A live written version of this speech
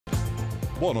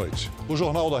Boa noite. O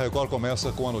Jornal da Record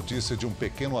começa com a notícia de um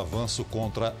pequeno avanço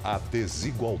contra a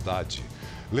desigualdade.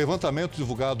 Levantamento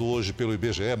divulgado hoje pelo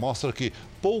IBGE mostra que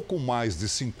pouco mais de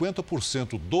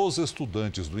 50% dos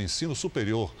estudantes do ensino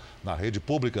superior na rede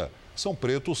pública são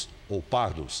pretos ou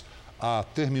pardos. A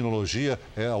terminologia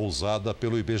é a usada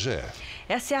pelo IBGE.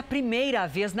 Essa é a primeira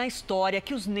vez na história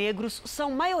que os negros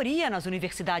são maioria nas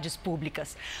universidades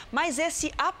públicas. Mas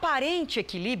esse aparente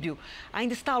equilíbrio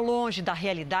ainda está longe da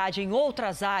realidade em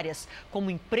outras áreas,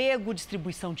 como emprego,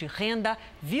 distribuição de renda,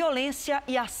 violência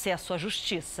e acesso à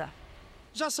justiça.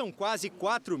 Já são quase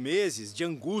 4 meses de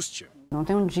angústia. Não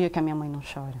tem um dia que a minha mãe não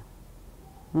chora.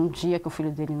 Um dia que o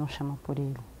filho dele não chama por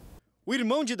ele. O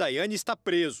irmão de Daiane está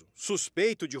preso,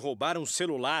 suspeito de roubar um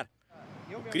celular.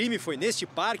 O crime foi neste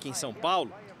parque em São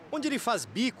Paulo, onde ele faz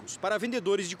bicos para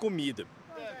vendedores de comida.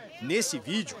 Nesse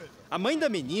vídeo, a mãe da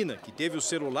menina, que teve o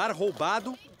celular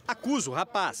roubado, acusa o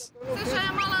rapaz. Você já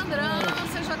é malandrão,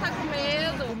 você já tá com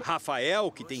medo.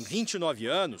 Rafael, que tem 29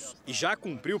 anos e já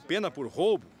cumpriu pena por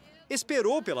roubo,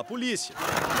 esperou pela polícia.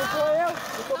 Não sou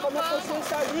eu tô com a minha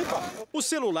consciência limpa. O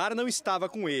celular não estava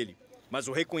com ele, mas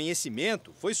o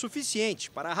reconhecimento foi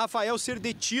suficiente para Rafael ser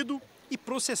detido e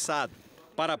processado.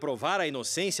 Para provar a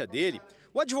inocência dele,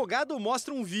 o advogado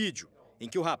mostra um vídeo em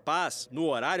que o rapaz, no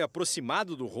horário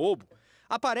aproximado do roubo,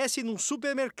 aparece num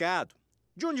supermercado,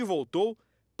 de onde voltou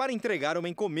para entregar uma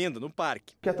encomenda no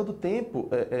parque. Porque a todo tempo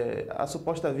a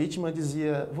suposta vítima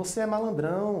dizia: você é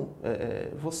malandrão,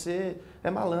 você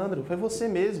é malandro, foi você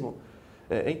mesmo.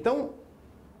 Então,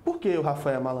 por que o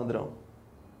Rafael é malandrão?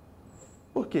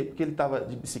 Por quê? Porque ele estava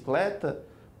de bicicleta,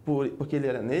 porque ele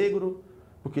era negro,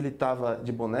 porque ele estava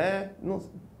de boné.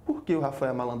 Por que o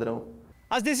Rafael é malandrão?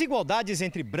 As desigualdades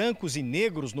entre brancos e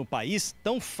negros no país,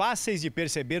 tão fáceis de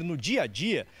perceber no dia a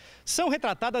dia, são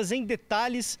retratadas em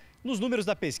detalhes nos números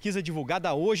da pesquisa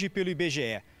divulgada hoje pelo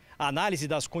IBGE. A análise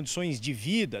das condições de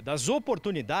vida, das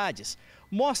oportunidades,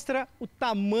 mostra o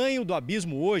tamanho do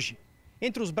abismo hoje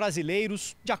entre os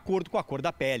brasileiros de acordo com a cor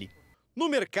da pele. No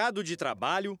mercado de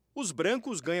trabalho, os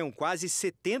brancos ganham quase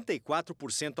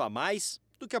 74% a mais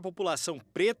do que a população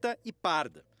preta e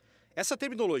parda. Essa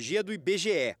terminologia é do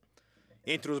IBGE.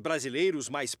 Entre os brasileiros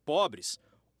mais pobres,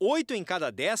 8 em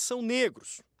cada 10 são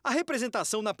negros. A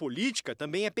representação na política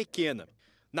também é pequena.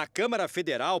 Na Câmara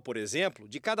Federal, por exemplo,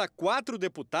 de cada 4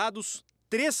 deputados,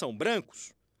 3 são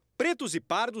brancos. Pretos e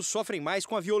pardos sofrem mais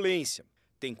com a violência.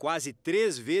 Têm quase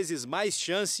 3 vezes mais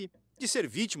chance de ser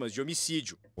vítimas de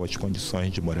homicídio. As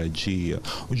condições de moradia,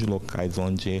 os locais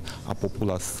onde a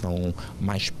população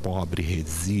mais pobre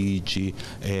reside,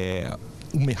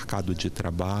 o mercado de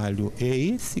trabalho, é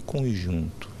esse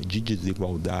conjunto de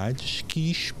desigualdades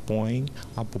que expõe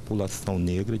a população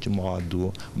negra de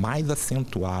modo mais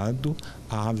acentuado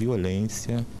à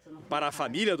violência. Para a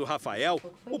família do Rafael,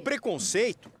 o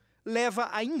preconceito leva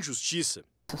à injustiça.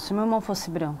 Se meu irmão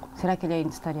fosse branco, será que ele ainda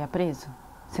estaria preso?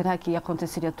 Será que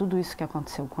aconteceria tudo isso que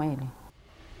aconteceu com ele?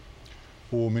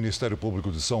 O Ministério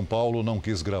Público de São Paulo não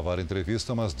quis gravar a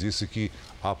entrevista, mas disse que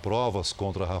há provas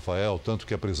contra Rafael, tanto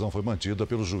que a prisão foi mantida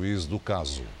pelo juiz do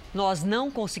caso. Nós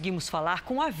não conseguimos falar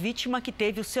com a vítima que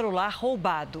teve o celular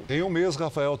roubado. Em um mês,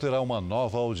 Rafael terá uma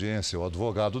nova audiência. O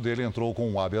advogado dele entrou com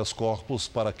um habeas corpus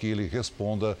para que ele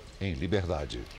responda em liberdade.